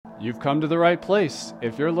You've come to the right place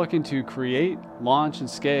if you're looking to create, launch, and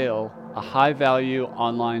scale a high-value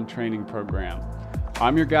online training program.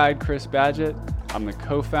 I'm your guide, Chris Badgett. I'm the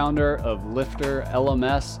co-founder of Lifter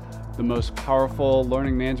LMS, the most powerful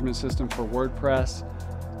learning management system for WordPress.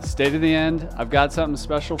 Stay to the end. I've got something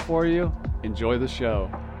special for you. Enjoy the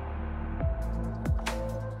show.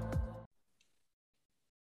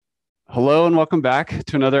 Hello and welcome back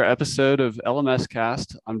to another episode of LMS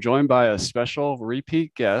Cast. I'm joined by a special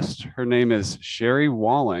repeat guest. Her name is Sherry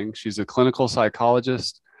Walling. She's a clinical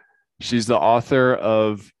psychologist. She's the author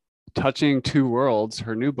of Touching Two Worlds,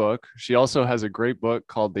 her new book. She also has a great book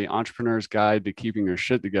called The Entrepreneur's Guide to Keeping Your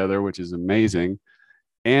Shit Together, which is amazing.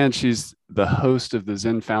 And she's the host of the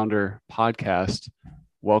Zen Founder podcast.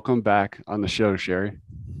 Welcome back on the show, Sherry.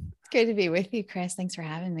 Good to be with you, Chris. Thanks for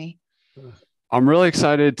having me. I'm really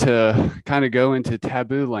excited to kind of go into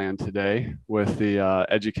taboo land today with the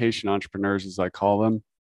education entrepreneurs, as I call them,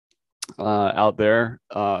 out there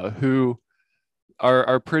who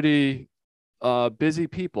are pretty busy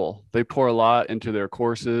people. They pour a lot into their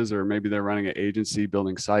courses, or maybe they're running an agency,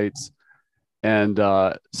 building sites. And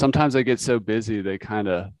sometimes they get so busy, they kind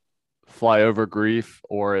of fly over grief,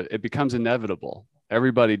 or it becomes inevitable.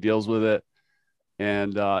 Everybody deals with it.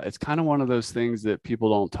 And it's kind of one of those things that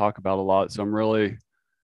people don't talk about a lot. So I'm really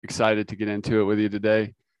excited to get into it with you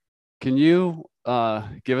today. Can you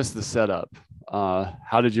give us the setup?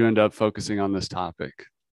 How did you end up focusing on this topic?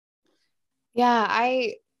 Yeah,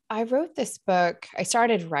 I wrote this book. I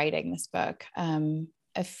started writing this book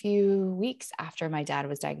a few weeks after my dad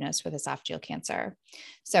was diagnosed with esophageal cancer.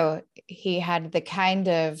 So he had the kind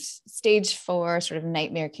of stage 4 sort of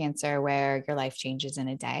nightmare cancer where your life changes in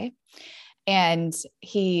a day. And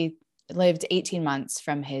he lived 18 months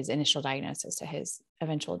from his initial diagnosis to his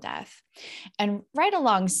eventual death. And right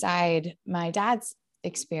alongside my dad's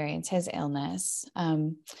experience, his illness,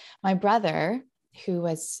 my brother, who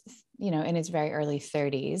was, in his very early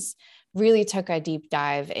 30s, really took a deep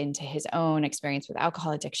dive into his own experience with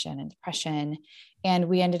alcohol addiction and depression. And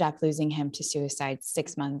we ended up losing him to suicide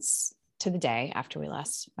 6 months to the day after we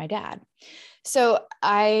lost my dad. So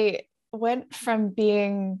I went from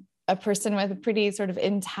being a person with a pretty sort of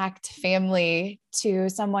intact family to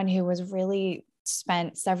someone who was really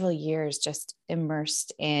spent several years just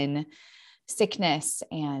immersed in sickness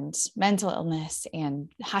and mental illness and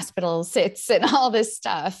hospital sits and all this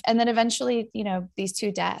stuff. And then eventually, these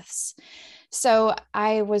 2 deaths. So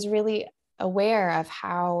I was really aware of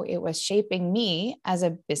how it was shaping me as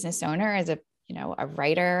a business owner, as a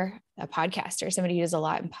writer, a podcaster, somebody who does a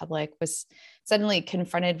lot in public, was suddenly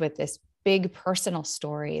confronted with this big personal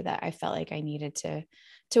story that I felt like I needed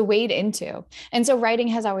to wade into. And so writing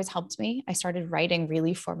has always helped me. I started writing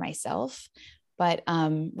really for myself, but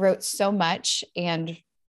wrote so much and,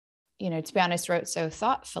 to be honest, wrote so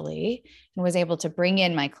thoughtfully and was able to bring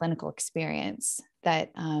in my clinical experience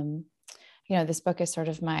that, this book is sort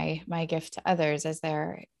of my gift to others as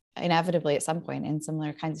they're inevitably at some point in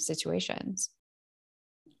similar kinds of situations.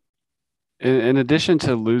 In addition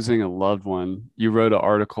to losing a loved one, you wrote an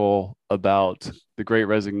article about the Great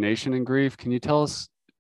Resignation and grief. Can you tell us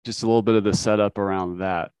just a little bit of the setup around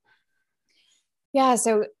that? Yeah.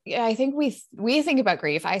 So I think we think about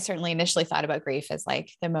grief. I certainly initially thought about grief as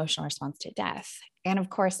like the emotional response to death. And of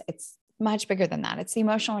course, it's much bigger than that. It's the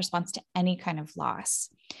emotional response to any kind of loss.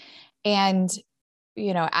 And,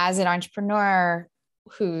 as an entrepreneur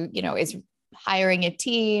who, is hiring a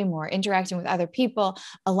team or interacting with other people,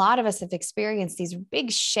 a lot of us have experienced these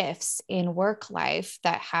big shifts in work life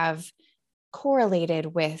that have correlated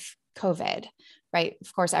with COVID, right?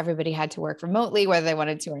 Of course, everybody had to work remotely, whether they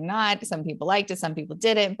wanted to or not. Some people liked it, some people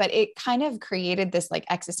didn't, but it kind of created this like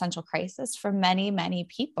existential crisis for many, many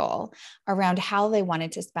people around how they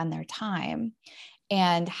wanted to spend their time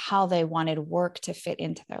and how they wanted work to fit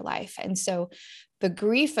into their life. And so the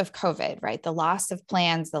grief of COVID, right? The loss of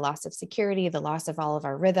plans, the loss of security, the loss of all of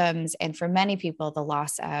our rhythms. And for many people, the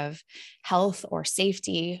loss of health or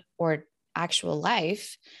safety or actual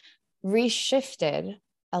life reshifted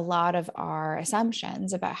a lot of our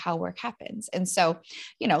assumptions about how work happens. And so,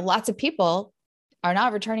 lots of people are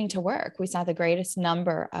not returning to work. We saw the greatest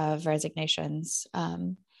number of resignations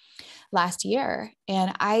last year.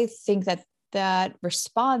 And I think that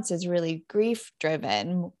response is really grief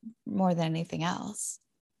driven more than anything else.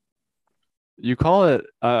 You call it,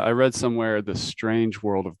 I read somewhere, the strange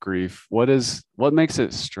world of grief. What makes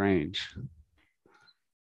it strange?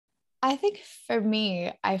 I think for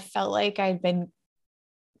me, I felt like I'd been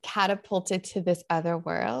catapulted to this other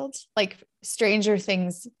world. Like Stranger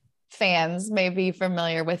Things fans may be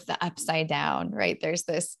familiar with the Upside Down, right? There's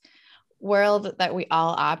this world that we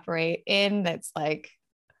all operate in that's like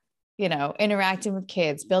interacting with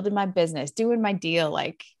kids, building my business, doing my deal,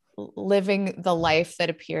 like living the life that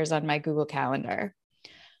appears on my Google Calendar.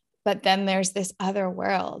 But then there's this other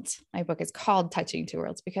world. My book is called Touching Two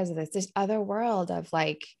Worlds because of this other world of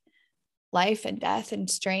like life and death and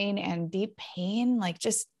strain and deep pain. Like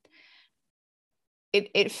just,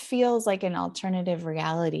 it feels like an alternative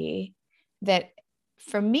reality that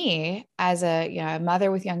for me as a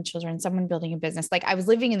mother with young children, someone building a business, like I was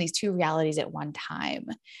living in these two realities at one time.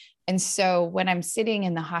 And so when I'm sitting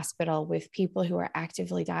in the hospital with people who are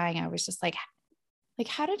actively dying, I was just like,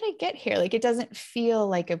 how did I get here? Like, it doesn't feel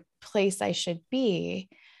like a place I should be,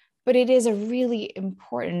 but it is a really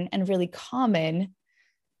important and really common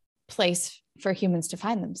place for humans to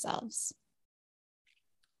find themselves.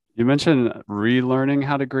 You mentioned relearning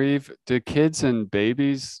how to grieve. Do kids and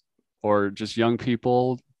babies or just young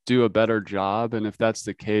people do a better job? And if that's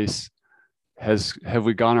the case, have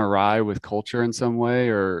we gone awry with culture in some way,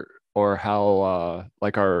 or how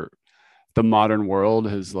like the modern world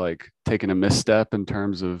has like taken a misstep in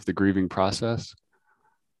terms of the grieving process?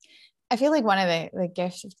 I feel like one of the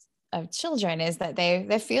gifts of children is that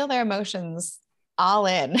they feel their emotions all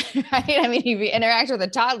in, right? I mean, if you interact with a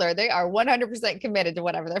toddler, they are 100% committed to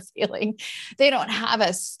whatever they're feeling. They don't have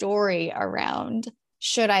a story around,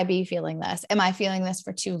 should I be feeling this? Am I feeling this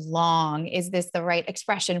for too long? Is this the right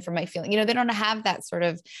expression for my feeling? They don't have that sort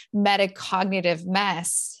of metacognitive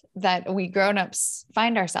mess that we grownups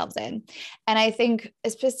find ourselves in. And I think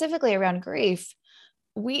specifically around grief,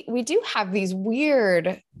 we do have these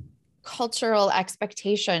weird cultural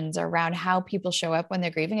expectations around how people show up when they're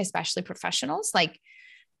grieving, especially professionals. Like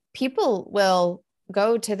people will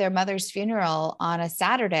go to their mother's funeral on a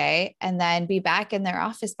Saturday and then be back in their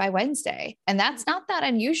office by Wednesday. And that's not that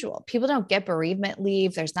unusual. People don't get bereavement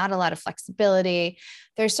leave. There's not a lot of flexibility.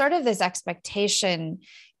 There's sort of this expectation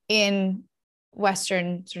in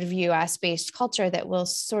Western sort of US based culture that will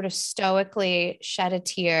sort of stoically shed a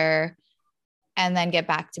tear and then get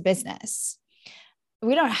back to business.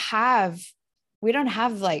 We don't have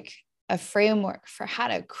like a framework for how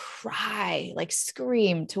to cry, like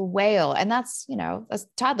scream, to wail. And that's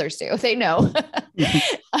toddlers do, they know.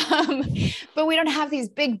 But we don't have these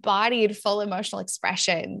big bodied, full emotional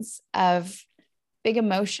expressions of big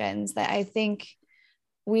emotions that I think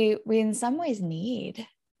we in some ways need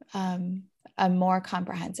a more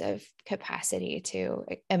comprehensive capacity to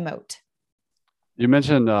emote. You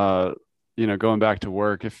mentioned going back to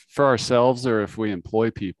work. If for ourselves or if we employ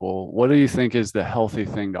people, what do you think is the healthy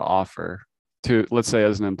thing to offer to, let's say,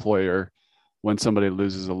 as an employer, when somebody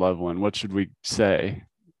loses a loved one? What should we say?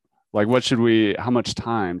 Like, how much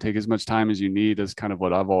time? Take as much time as you need, is kind of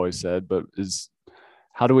what I've always said, but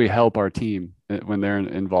how do we help our team when they're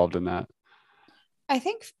involved in that? I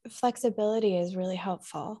think flexibility is really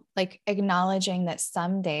helpful, like acknowledging that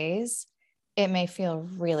some days it may feel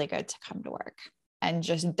really good to come to work and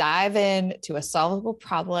just dive in to a solvable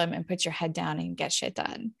problem and put your head down and get shit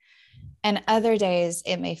done. And other days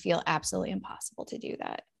it may feel absolutely impossible to do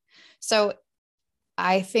that. So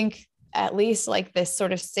I think at least like this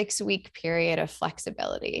sort of 6-week period of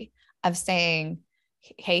flexibility of saying,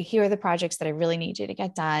 hey, here are the projects that I really need you to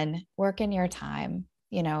get done, work in your time.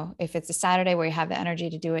 If it's a Saturday where you have the energy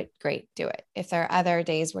to do it, great, do it. If there are other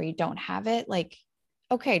days where you don't have it, like,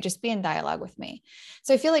 okay, just be in dialogue with me.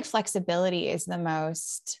 So I feel like flexibility is the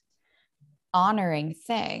most honoring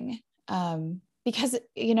thing, because,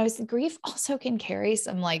 grief also can carry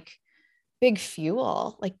some like big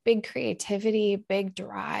fuel, like big creativity, big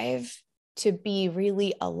drive to be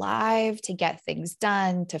really alive, to get things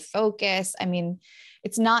done, to focus. I mean,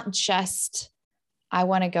 it's not just, I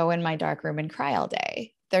want to go in my dark room and cry all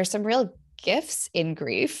day. There's some real gifts in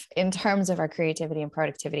grief in terms of our creativity and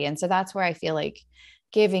productivity. And so that's where I feel like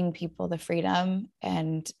giving people the freedom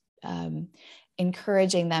and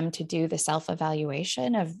encouraging them to do the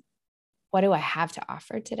self-evaluation of what do I have to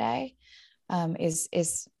offer today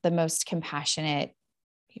is the most compassionate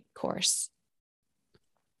course.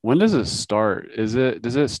 When does it start? Does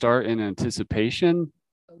it start in anticipation?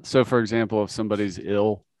 So for example, if somebody's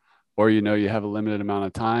ill or you have a limited amount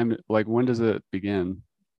of time, like when does it begin?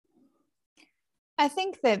 I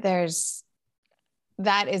think that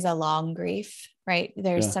that is a long grief, right?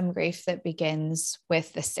 There's some grief that begins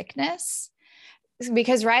with the sickness,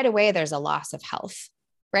 because right away there's a loss of health,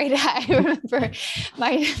 right? I remember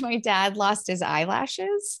my dad lost his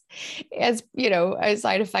eyelashes as, a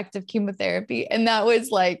side effect of chemotherapy. And that was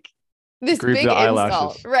like this Grieve big the insult,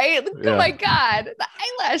 eyelashes. right? Like, Yeah. oh my God, the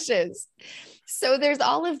eyelashes. So there's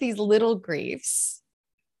all of these little griefs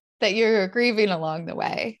that you're grieving along the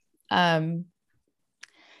way.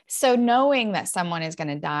 So knowing that someone is going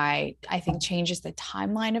to die, I think changes the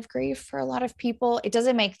timeline of grief for a lot of people. It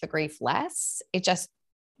doesn't make the grief less. It just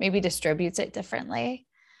maybe distributes it differently.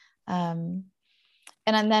 Um,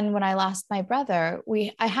 and then when I lost my brother,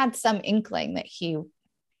 I had some inkling that he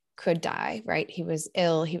could die, right? He was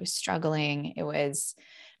ill, he was struggling. It was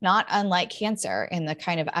not unlike cancer in the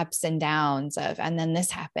kind of ups and downs of, and then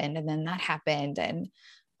this happened, and then that happened. And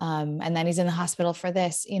then he's in the hospital for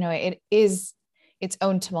this, it is its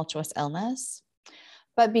own tumultuous illness.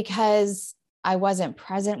 But because I wasn't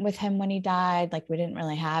present with him when he died, like we didn't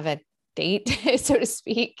really have a date, so to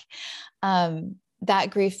speak,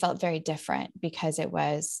 that grief felt very different because it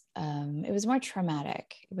was more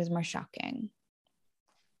traumatic. It was more shocking.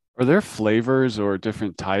 Are there flavors or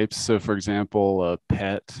different types? So, for example, a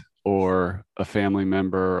pet or a family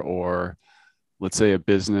member, or let's say a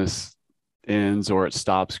business ends or it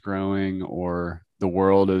stops growing, or the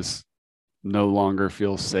world is no longer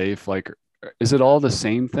feels safe. Like, is it all the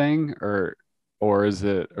same thing, or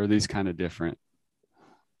are these kind of different?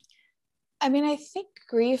 I mean, I think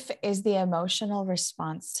grief is the emotional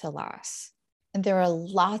response to loss. And there are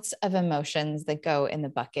lots of emotions that go in the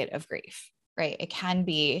bucket of grief, right? It can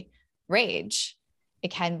be rage, it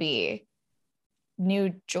can be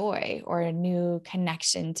new joy or a new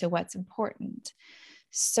connection to what's important.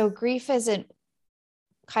 So grief isn't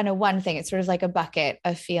kind of one thing, it's sort of like a bucket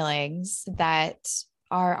of feelings that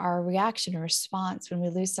are our reaction or response when we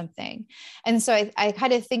lose something. And so I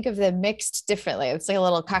kind of think of them mixed differently. It's like a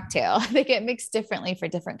little cocktail. They get mixed differently for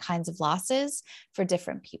different kinds of losses for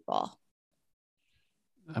different people.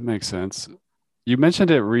 That makes sense. You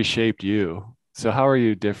mentioned it reshaped you. So how are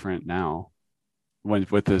you different now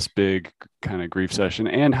with this big kind of grief session?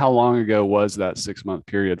 And how long ago was that 6 month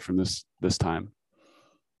period from this time?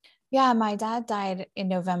 Yeah, my dad died in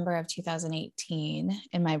November of 2018,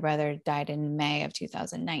 and my brother died in May of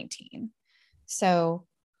 2019. So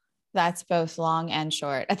that's both long and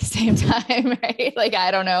short at the same time, right? Like,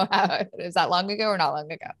 I don't know how is that long ago or not long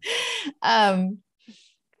ago. Um,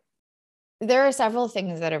 there are several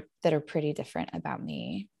things that are pretty different about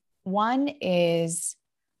me. One is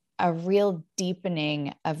a real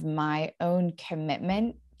deepening of my own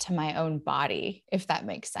commitment to my own body, if that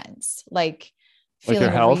makes sense. Like Like your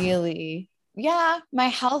feeling health? really, yeah, my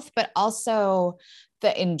health, but also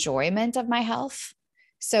the enjoyment of my health.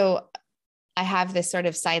 So I have this sort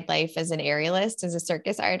of side life as an aerialist, as a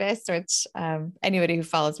circus artist, which anybody who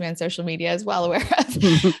follows me on social media is well aware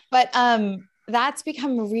of. But that's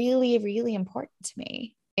become really, really important to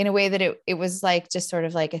me in a way that it was like just sort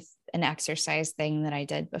of like an exercise thing that I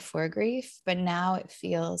did before grief. But now it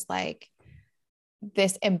feels like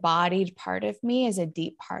this embodied part of me is a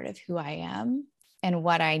deep part of who I am and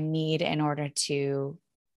what I need in order to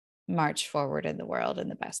march forward in the world in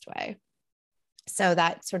the best way. So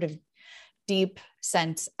that sort of deep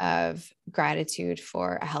sense of gratitude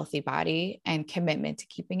for a healthy body and commitment to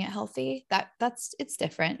keeping it healthy, it's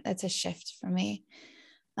different. That's a shift for me.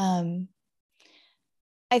 I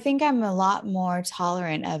think I'm a lot more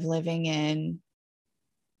tolerant of living in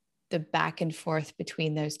the back and forth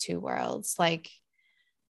between those two worlds. Like,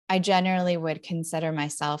 I generally would consider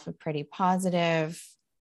myself a pretty positive,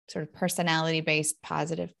 sort of personality-based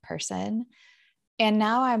positive person. And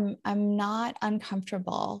now I'm not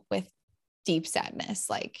uncomfortable with deep sadness.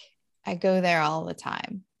 Like, I go there all the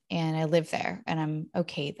time and I live there and I'm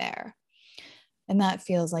okay there. And that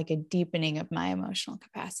feels like a deepening of my emotional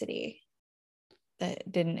capacity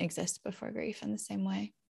that didn't exist before grief in the same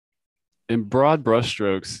way. In broad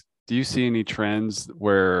brushstrokes, do you see any trends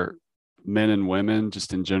where men and women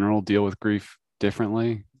just in general deal with grief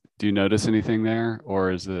differently? Do you notice anything there,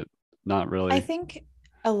 or is it not I really? think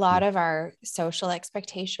a lot of our social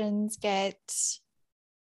expectations get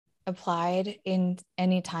applied in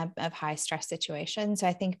any type of high stress situation. So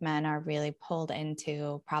I think men are really pulled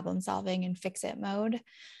into problem solving and fix it mode.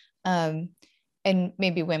 Um, and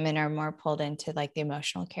maybe women are more pulled into like the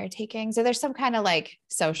emotional caretaking. So there's some kind of like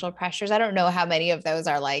social pressures. I don't know how many of those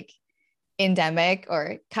are like endemic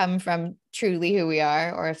or come from truly who we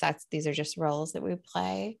are, or if these are just roles that we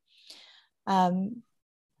play. I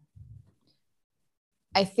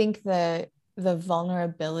think the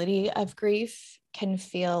vulnerability of grief can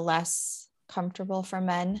feel less comfortable for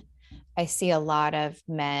men. I see a lot of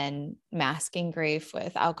men masking grief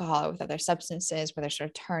with alcohol or with other substances where they're sort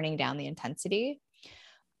of turning down the intensity,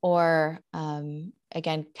 or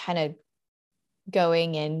again, kind of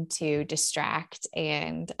going into distract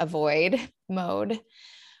and avoid mode.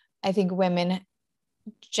 I think women,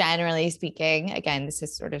 generally speaking, again, this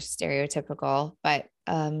is sort of stereotypical, but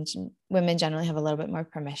women generally have a little bit more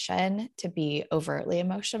permission to be overtly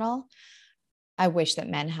emotional. I wish that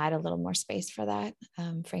men had a little more space for that.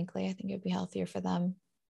 Frankly, I think it'd be healthier for them.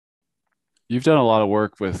 You've done a lot of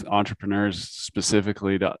work with entrepreneurs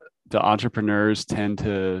specifically. Do entrepreneurs tend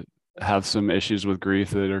to have some issues with grief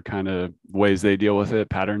that are kind of ways they deal with it,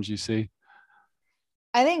 patterns you see?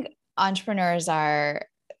 I think entrepreneurs are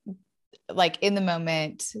like in the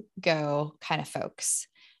moment go kind of folks.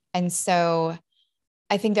 And so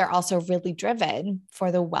I think they're also really driven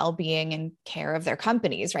for the well-being and care of their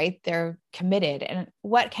companies, right? They're committed. And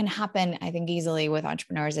what can happen, I think, easily with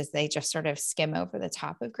entrepreneurs is they just sort of skim over the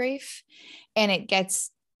top of grief and it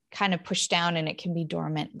gets kind of pushed down and it can be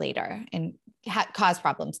dormant later and cause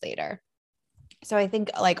problems later. So I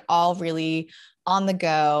think like all really on the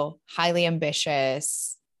go, highly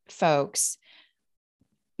ambitious folks,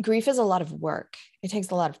 grief is a lot of work. It takes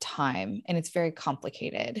a lot of time and it's very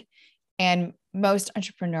complicated. And most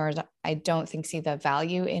entrepreneurs, I don't think see the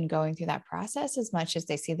value in going through that process as much as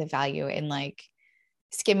they see the value in like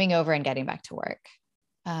skimming over and getting back to work.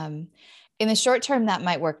 In the short term, that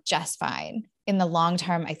might work just fine. In the long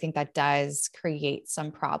term, I think that does create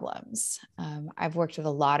some problems. I've worked with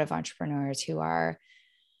a lot of entrepreneurs who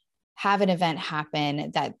have an event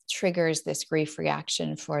happen that triggers this grief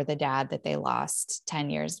reaction for the dad that they lost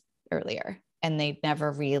 10 years earlier. And they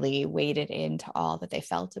never really waded into all that they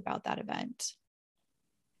felt about that event.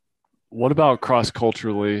 What about cross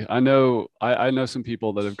culturally? I know some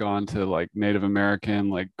people that have gone to like Native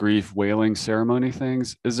American like grief wailing ceremony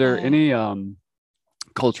things. Is there Uh, any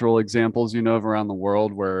cultural examples you know of around the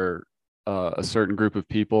world where a certain group of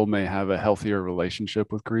people may have a healthier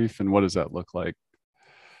relationship with grief, and what does that look like?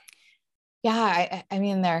 yeah, I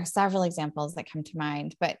mean, there are several examples that come to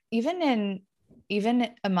mind, but even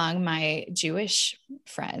among my Jewish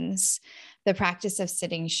friends, the practice of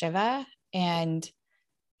sitting Shiva and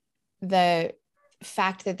the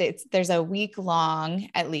fact that there's a week long,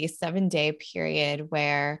 at least 7-day period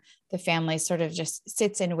where the family sort of just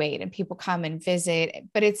sits and wait and people come and visit,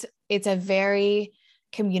 but it's a very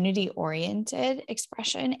community oriented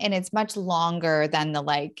expression. And it's much longer than the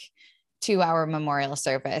like 2-hour memorial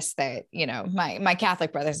service that, my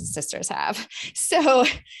Catholic brothers and sisters have. So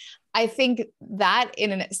I think that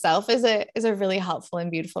in and itself is a really helpful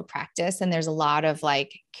and beautiful practice. And there's a lot of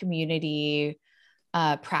like community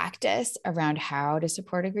practice around how to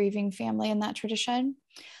support a grieving family in that tradition.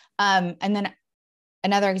 And then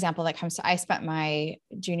another example that comes to, I spent my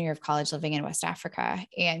junior year of college living in West Africa.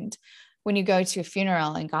 And when you go to a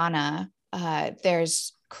funeral in Ghana,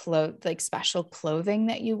 there's like special clothing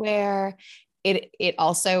that you wear. It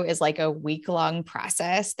also is like a week-long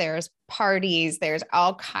process. There's parties, there's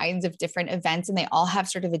all kinds of different events, and they all have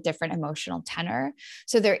sort of a different emotional tenor.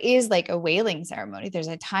 So there is like a wailing ceremony. There's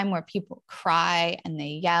a time where people cry and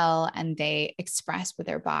they yell and they express with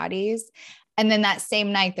their bodies. And then that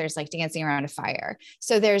same night, there's like dancing around a fire.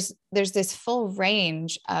 So there's this full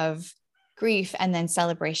range of grief and then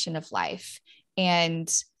celebration of life and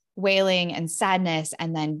wailing and sadness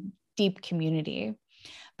and then deep community.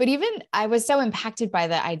 But even I was so impacted by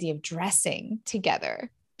the idea of dressing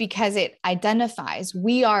together because it identifies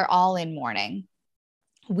we are all in mourning.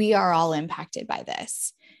 We are all impacted by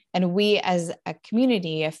this. And we as a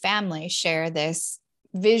community, a family, share this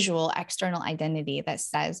visual external identity that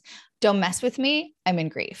says, don't mess with me, I'm in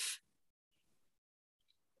grief.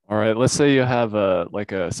 All right, let's say you have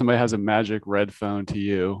somebody has a magic red phone to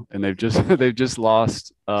you, and they've just they've just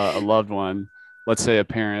lost a loved one. Let's say a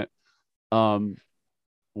parent. Um,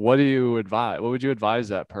 what do you advise? What would you advise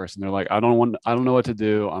that person? They're like, I don't know what to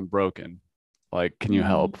do. I'm broken. Like, can you Mm.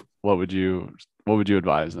 help? What would you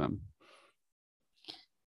advise them?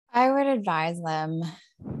 I would advise them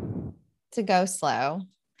to go slow,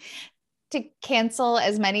 to cancel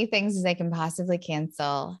as many things as they can possibly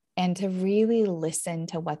cancel, and to really listen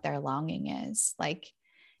to what their longing is. Like,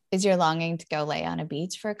 is your longing to go lay on a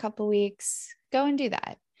beach for a couple weeks? Go and do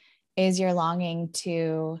that. Is your longing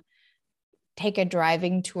to take a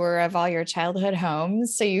driving tour of all your childhood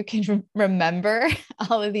homes so you can remember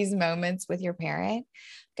all of these moments with your parent?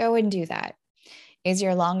 Go and do that. Is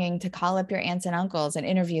your longing to call up your aunts and uncles and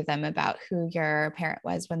interview them about who your parent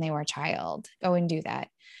was when they were a child? Go and do that.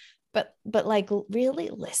 But like really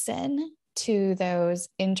listen to those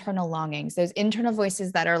internal longings, those internal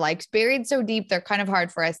voices that are like buried so deep, they're kind of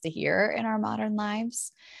hard for us to hear in our modern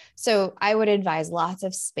lives. So I would advise lots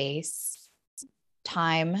of space,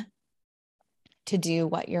 time to do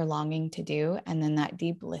what you're longing to do, and then that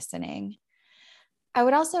deep listening. I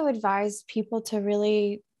would also advise people to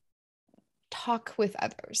really talk with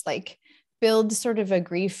others, like build sort of a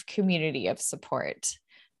grief community of support.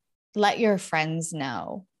 Let your friends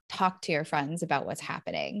know, talk to your friends about what's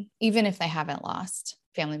happening, even if they haven't lost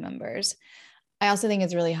family members. I also think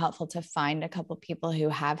it's really helpful to find a couple people who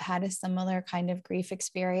have had a similar kind of grief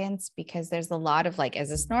experience, because there's a lot of like, is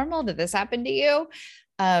this normal? Did this happen to you?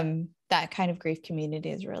 That kind of grief community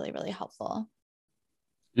is really, really helpful.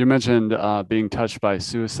 You mentioned being touched by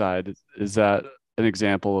suicide. Is that an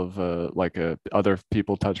example of other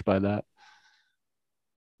people touched by that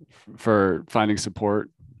for finding support?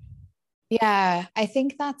 Yeah, I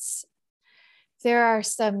think there are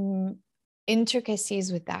some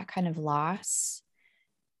intricacies with that kind of loss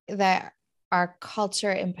that our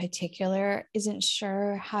culture in particular isn't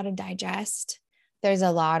sure how to digest. There's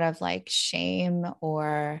a lot of like shame,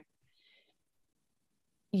 or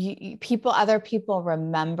other people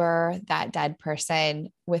remember that dead person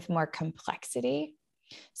with more complexity.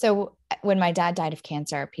 So when my dad died of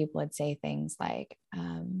cancer, people would say things like,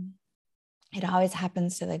 it always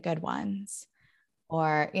happens to the good ones,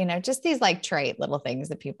 or, just these like trite little things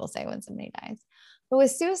that people say when somebody dies. But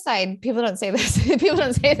with suicide, people don't say this. People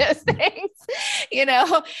don't say those things,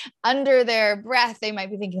 under their breath. They might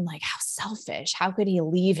be thinking like, how selfish, how could he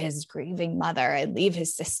leave his grieving mother and leave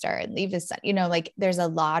his sister and leave his son? Like there's a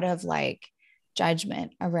lot of like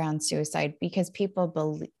judgment around suicide, because people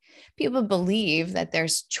believe that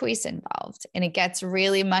there's choice involved, and it gets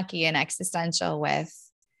really mucky and existential with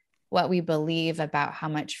what we believe about how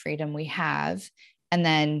much freedom we have, and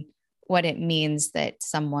then what it means that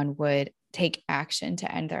someone would take action to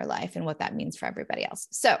end their life and what that means for everybody else.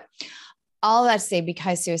 So all that to say,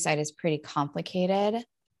 because suicide is pretty complicated,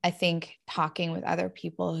 I think talking with other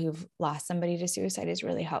people who've lost somebody to suicide is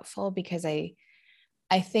really helpful, because I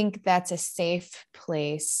think that's a safe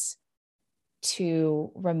place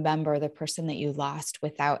to remember the person that you lost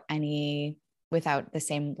without the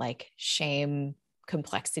same like shame,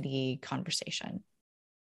 complexity conversation.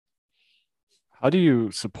 How do you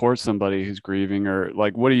support somebody who's grieving, or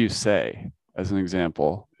like, what do you say as an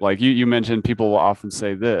example? Like you mentioned people will often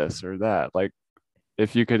say this or that. Like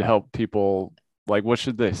if you could help people, like what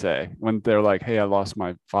should they say when they're like, hey, I lost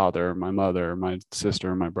my father, my mother, my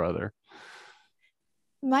sister, my brother?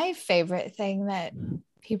 My favorite thing that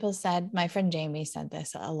people said, my friend Jamie said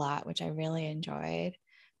this a lot, which I really enjoyed,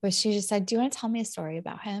 was she just said, do you want to tell me a story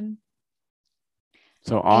about him?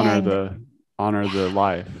 So And honor the yeah,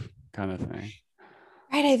 life kind of thing.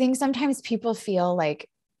 right. I think sometimes people feel like,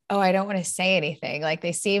 oh, I don't want to say anything. Like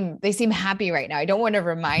they seem happy right now. I don't want to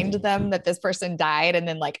remind them that this person died and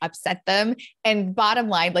then like upset them. And bottom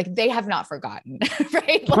line, like they have not forgotten,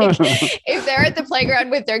 right? Like if they're at the playground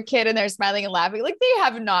with their kid and they're smiling and laughing, like they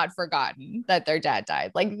have not forgotten that their dad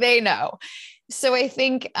died. Like they know. So I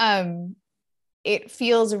think it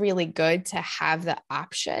feels really good to have the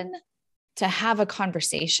option to have a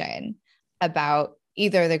conversation about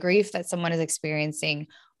either the grief that someone is experiencing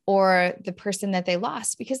or the person that they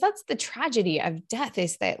lost, because that's the tragedy of death,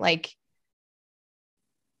 is that like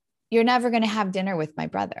you're never going to have dinner with my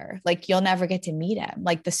brother, like you'll never get to meet him,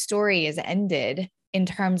 like the story is ended in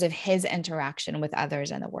terms of his interaction with others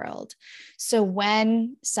in the world. So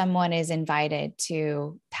when someone is invited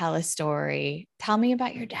to tell a story, tell me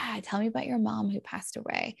about your dad, tell me about your mom who passed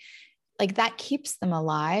away, like that keeps them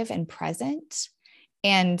alive and present.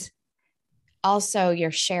 And also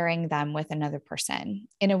you're sharing them with another person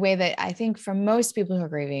in a way that I think for most people who are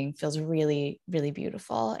grieving feels really, really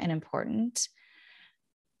beautiful and important.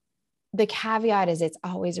 The caveat is it's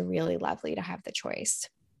always really lovely to have the choice,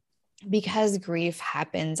 because grief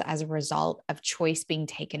happens as a result of choice being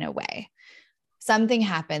taken away. Something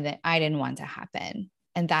happened that I didn't want to happen,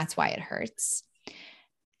 and that's why it hurts.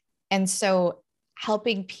 And so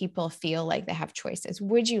helping people feel like they have choices.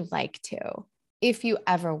 Would you like to? If you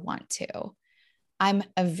ever want to, I'm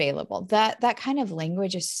available. That kind of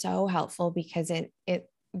language is so helpful, because it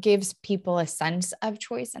gives people a sense of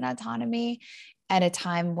choice and autonomy at a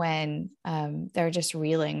time when they're just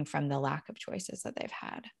reeling from the lack of choices that they've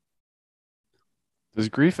had. Does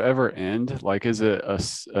grief ever end? Like, is it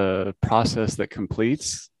a process that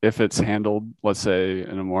completes if it's handled, let's say,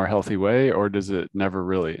 in a more healthy way, or does it never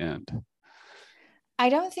really end? I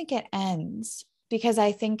don't think it ends, because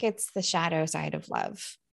I think it's the shadow side of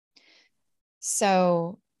love.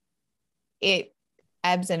 So it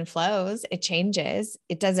ebbs and flows, it changes.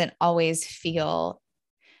 It doesn't always feel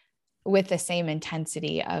with the same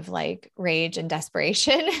intensity of like rage and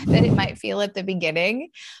desperation that it might feel at the beginning.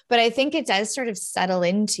 But I think it does sort of settle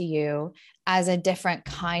into you as a different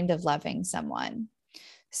kind of loving someone.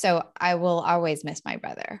 So I will always miss my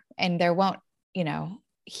brother, and there won't,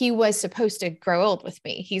 he was supposed to grow old with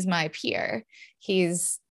me. He's my peer.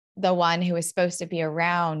 He's the one who was supposed to be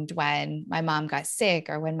around when my mom got sick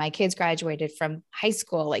or when my kids graduated from high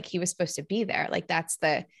school. Like he was supposed to be there. Like that's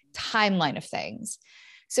the timeline of things.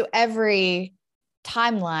 So every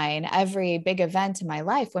timeline, every big event in my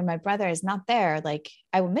life, when my brother is not there, like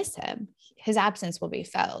I will miss him. His absence will be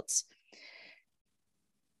felt.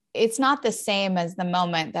 It's not the same as the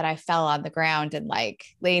moment that I fell on the ground and like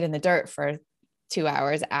laid in the dirt for 2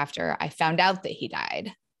 hours after I found out that he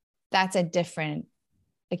died. That's a different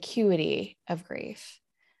acuity of grief.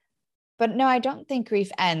 But no, I don't think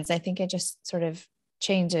grief ends. I think it just sort of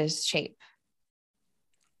changes shape.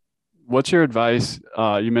 What's your advice?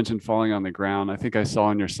 You mentioned falling on the ground. I think I saw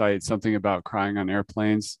on your site something about crying on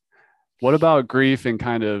airplanes. What about grief and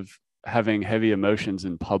kind of having heavy emotions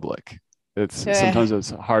in public? It's sometimes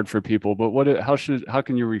it's hard for people, but how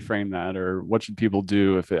can you reframe that, or what should people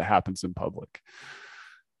do if it happens in public?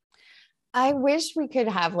 I wish we could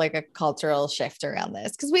have like a cultural shift around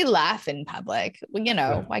this because we laugh in public.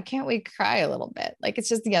 Well, why can't we cry a little bit? Like it's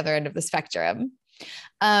just the other end of the spectrum.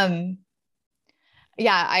 Um,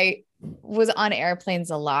 yeah, I was on airplanes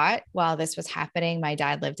a lot while this was happening. My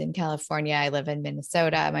dad lived in California. I live in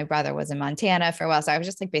Minnesota. My brother was in Montana for a while. So I was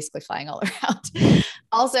just like basically flying all around.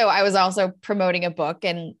 Also, I was also promoting a book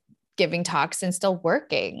and giving talks and still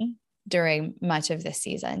working during much of this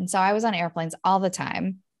season. So I was on airplanes all the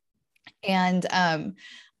time. And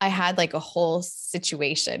I had like a whole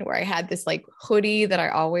situation where I had this like hoodie that I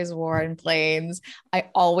always wore in planes. I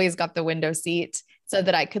always got the window seat so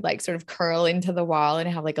that I could like sort of curl into the wall and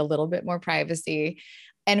have like a little bit more privacy.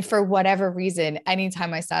 And for whatever reason,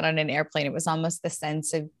 anytime I sat on an airplane, it was almost the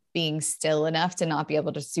sense of being still enough to not be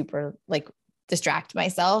able to super like distract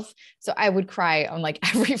myself. So I would cry on like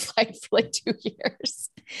every flight for like 2 years.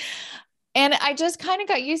 And I just kind of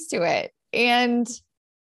got used to it. And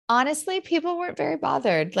honestly, people weren't very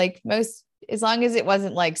bothered. Like most, as long as it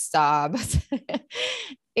wasn't like sobs,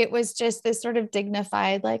 it was just this sort of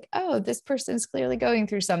dignified, like, oh, this person's clearly going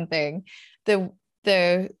through something. The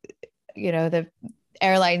the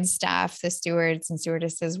airline staff, the stewards and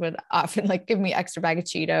stewardesses would often like give me extra bag of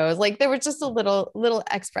Cheetos. Like there were just a little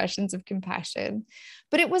expressions of compassion,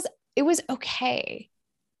 but it was okay.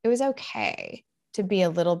 It was okay to be a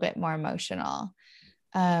little bit more emotional.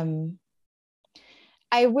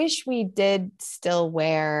 I wish we did still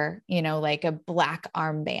wear, like a black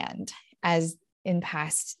armband as in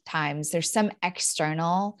past times. There's some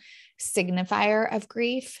external signifier of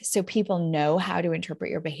grief so people know how to interpret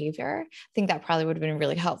your behavior. I think that probably would have been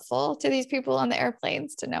really helpful to these people on the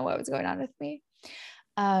airplanes to know what was going on with me.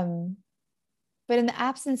 But in the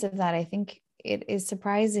absence of that, I think it is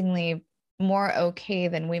surprisingly more okay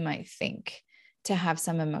than we might think to have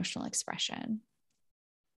some emotional expression.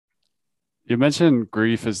 You mentioned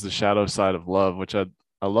grief is the shadow side of love, which I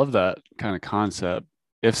love that kind of concept.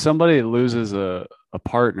 If somebody loses a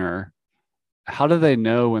partner, how do they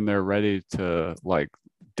know when they're ready to like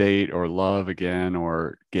date or love again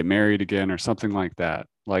or get married again or something like that?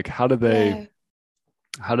 Like Yeah.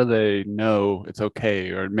 how do they know it's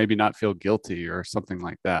okay or maybe not feel guilty or something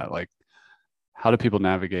like that? Like how do people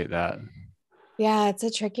navigate that? Yeah, it's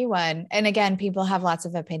a tricky one. And again, people have lots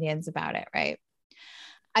of opinions about it, right?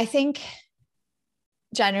 I think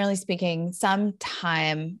generally speaking, some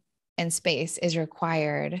time and space is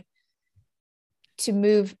required to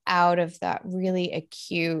move out of that really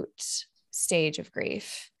acute stage of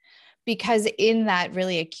grief. Because in that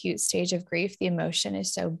really acute stage of grief, the emotion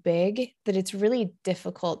is so big that it's really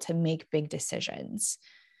difficult to make big decisions.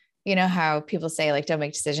 You know how people say, like, don't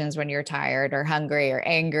make decisions when you're tired or hungry or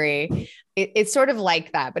angry. It's sort of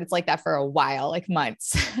like that, but it's like that for a while, like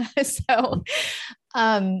months. So,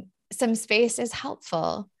 some space is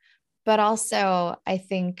helpful. But also, I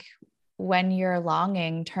think when your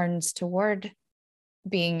longing turns toward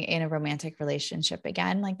being in a romantic relationship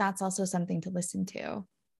again, like that's also something to listen to.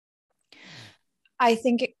 I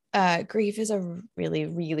think grief is a really,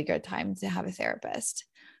 really good time to have a therapist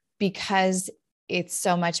because it's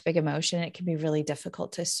so much big emotion. It can be really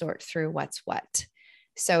difficult to sort through what's what.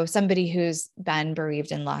 So somebody who's been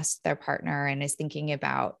bereaved and lost their partner and is thinking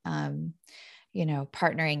about,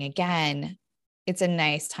 partnering again, it's a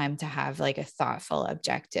nice time to have like a thoughtful,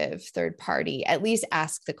 objective third party, at least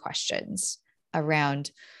ask the questions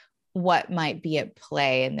around what might be at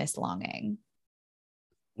play in this longing.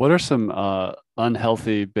 What are some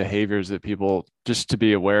unhealthy behaviors that people just to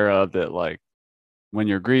be aware of that like when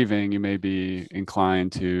you're grieving, you may be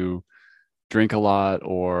inclined to drink a lot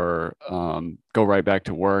or go right back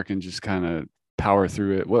to work and just kind of power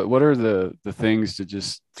through it? What are the things to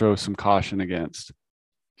just throw some caution against?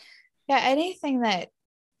 Yeah, anything that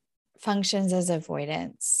functions as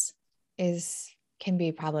avoidance can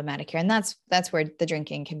be problematic here. And that's where the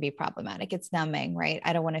drinking can be problematic. It's numbing, right?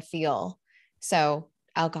 I don't want to feel. So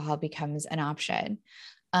alcohol becomes an option.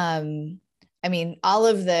 I mean, all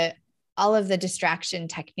of all of the distraction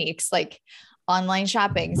techniques, like online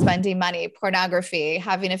shopping, spending money, pornography,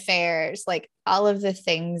 having affairs, like all of the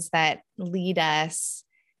things that lead us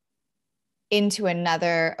into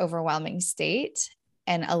another overwhelming state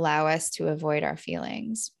and allow us to avoid our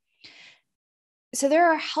feelings. So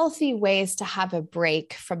there are healthy ways to have a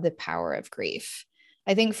break from the power of grief.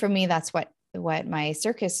 I think for me, that's what my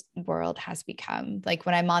circus world has become. Like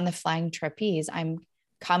when I'm on the flying trapeze, I'm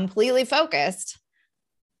completely focused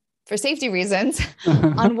for safety reasons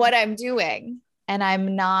on what I'm doing. And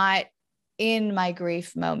I'm not in my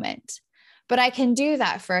grief moment. But I can do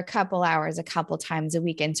that for a couple hours, a couple times a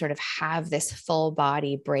week, and sort of have this full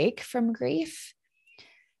body break from grief.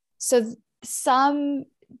 So some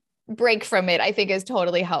break from it, I think, is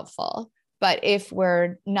totally helpful. But if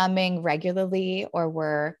we're numbing regularly, or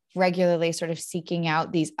we're regularly sort of seeking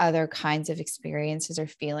out these other kinds of experiences or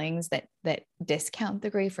feelings that discount the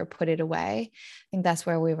grief or put it away, I think that's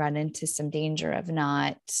where we run into some danger of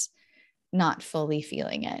not fully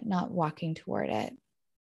feeling it, not walking toward it.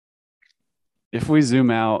 If we zoom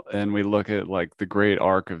out and we look at like the great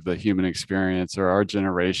arc of the human experience or our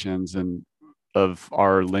generations and of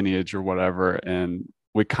our lineage or whatever, and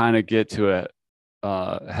we kind of get to it,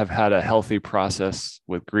 have had a healthy process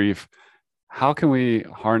with grief, how can we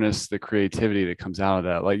harness the creativity that comes out of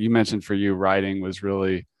that? Like you mentioned, for you, writing was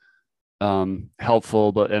really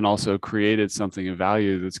helpful, but and also created something of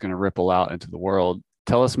value that's going to ripple out into the world.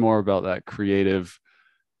 Tell us more about that creative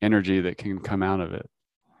energy that can come out of it.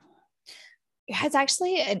 It's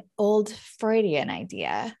actually an old Freudian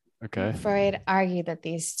idea. Okay. Freud argued that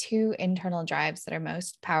these two internal drives that are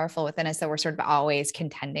most powerful within us, that we're sort of always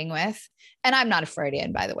contending with, and I'm not a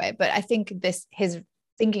Freudian, by the way, but I think his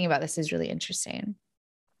thinking about this is really interesting.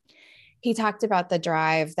 He talked about the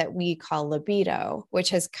drive that we call libido,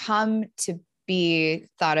 which has come to be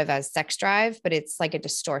thought of as sex drive, but it's like a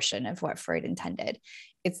distortion of what Freud intended.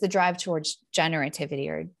 It's the drive towards generativity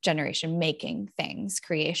or generation, making things,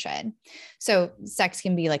 creation. So sex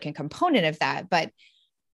can be like a component of that, but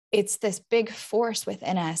it's this big force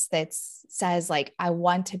within us that says like, I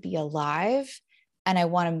want to be alive and I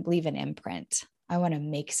want to leave an imprint. I want to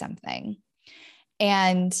make something.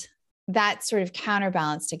 And that's sort of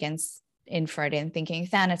counterbalanced against, in Freudian thinking,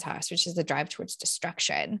 thanatos, which is the drive towards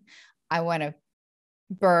destruction. I want to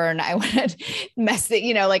burn. I want to mess it,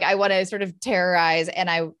 like I want to sort of terrorize, and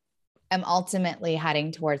I am ultimately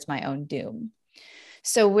heading towards my own doom.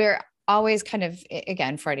 So we're always kind of,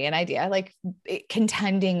 again, Freudian idea, like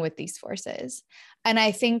contending with these forces. And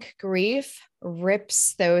I think grief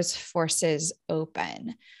rips those forces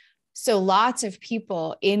open. So lots of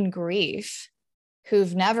people in grief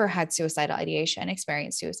who've never had suicidal ideation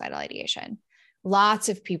experience suicidal ideation. Lots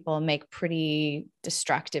of people make pretty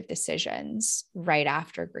destructive decisions right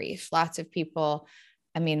after grief. Lots of people,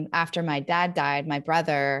 after my dad died, my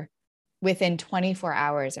brother, within 24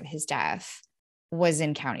 hours of his death, was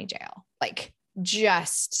in county jail, like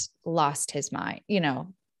just lost his mind,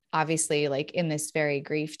 obviously like in this very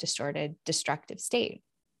grief distorted, destructive state.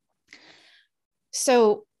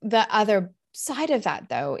 So the other side of that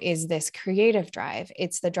though, is this creative drive.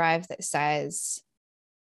 It's the drive that says,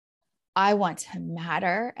 I want to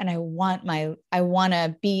matter and I want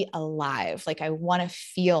to be alive. Like I want to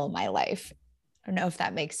feel my life. I don't know if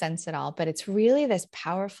that makes sense at all, but it's really this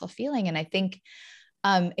powerful feeling. And I think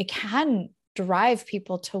it can drive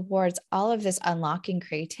people towards all of this unlocking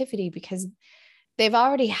creativity because they've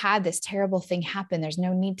already had this terrible thing happen. There's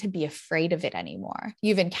no need to be afraid of it anymore.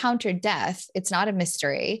 You've encountered death. It's not a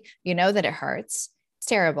mystery. You know that it hurts. It's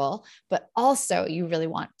terrible, but also you really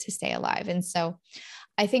want to stay alive. And so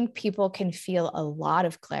I think people can feel a lot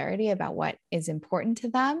of clarity about what is important to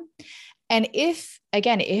them. And if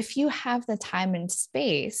you have the time and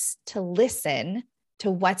space to listen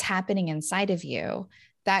to what's happening inside of you,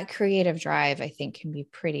 that creative drive, I think, can be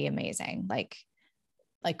pretty amazing. Like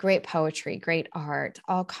great poetry, great art,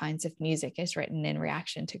 all kinds of music is written in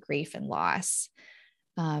reaction to grief and loss.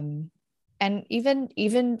 And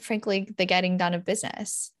even frankly, the getting done of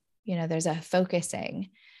business, there's a focusing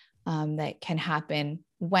that can happen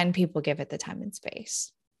when people give it the time and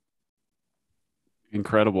space.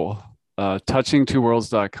 Incredible.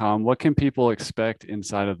 Touching2worlds.com. What can people expect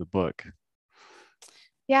inside of the book?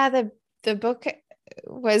 Yeah, the book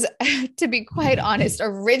was, to be quite honest,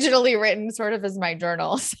 originally written sort of as my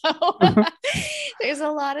journal. So there's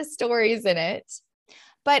a lot of stories in it.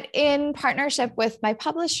 But in partnership with my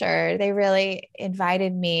publisher, they really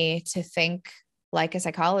invited me to think like a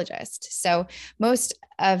psychologist. So most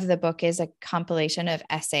of the book is a compilation of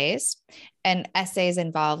essays, and essays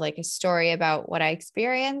involve like a story about what I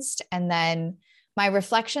experienced, and then my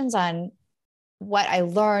reflections on what I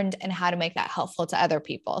learned and how to make that helpful to other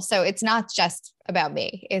people. So it's not just about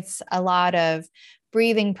me. It's a lot of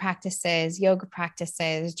breathing practices, yoga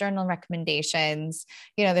practices, journal recommendations.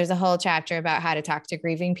 There's a whole chapter about how to talk to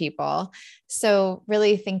grieving people. So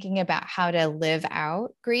really thinking about how to live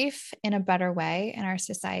out grief in a better way in our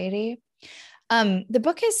society. The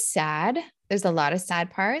book is sad. There's a lot of sad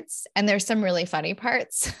parts, and there's some really funny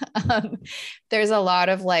parts. There's a lot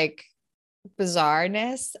of like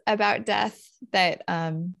bizarreness about death that,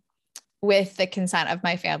 with the consent of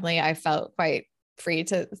my family, I felt quite free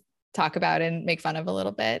to talk about and make fun of a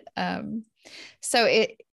little bit. So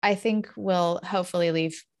I think will hopefully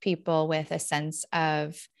leave people with a sense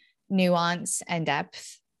of nuance and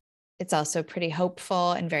depth. It's also pretty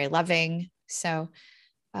hopeful and very loving. So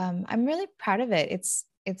I'm really proud of it. It's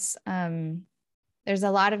there's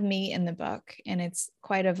a lot of me in the book, and it's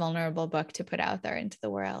quite a vulnerable book to put out there into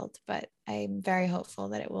the world, but I'm very hopeful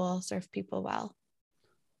that it will serve people well.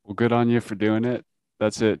 Well, good on you for doing it.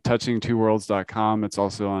 That's it. touchingtwoworlds.com. It's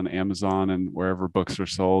also on Amazon and wherever books are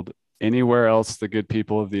sold. Anywhere else the good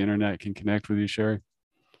people of the internet can connect with you, Sherry?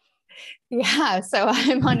 Yeah. So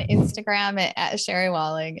I'm on Instagram at Sherry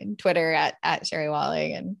Walling, and Twitter at Sherry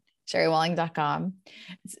Walling, and sherrywalling.com.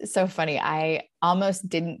 It's so funny. I almost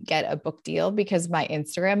didn't get a book deal because my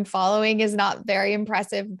Instagram following is not very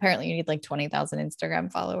impressive. Apparently you need like 20,000 Instagram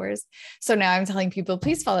followers. So now I'm telling people,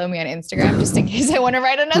 please follow me on Instagram just in case I want to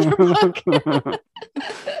write another book.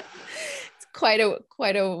 It's quite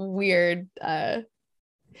a weird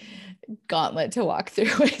gauntlet to walk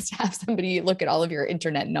through, is to have somebody look at all of your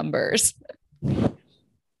internet numbers.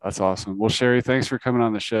 That's awesome. Well, Sherry, thanks for coming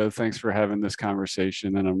on the show. Thanks for having this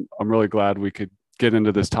conversation. And I'm really glad we could get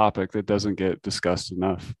into this topic that doesn't get discussed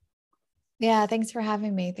enough. Yeah. Thanks for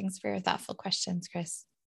having me. Thanks for your thoughtful questions, Chris.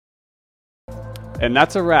 And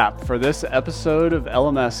that's a wrap for this episode of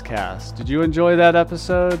LMS Cast. Did you enjoy that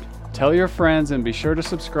episode? Tell your friends and be sure to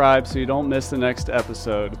subscribe so you don't miss the next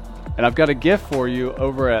episode. And I've got a gift for you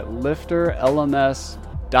over at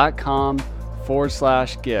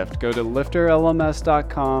lifterlms.com/gift. Go to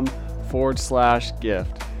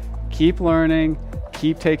lifterlms.com/gift. Keep learning,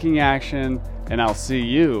 keep taking action, and I'll see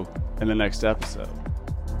you in the next episode.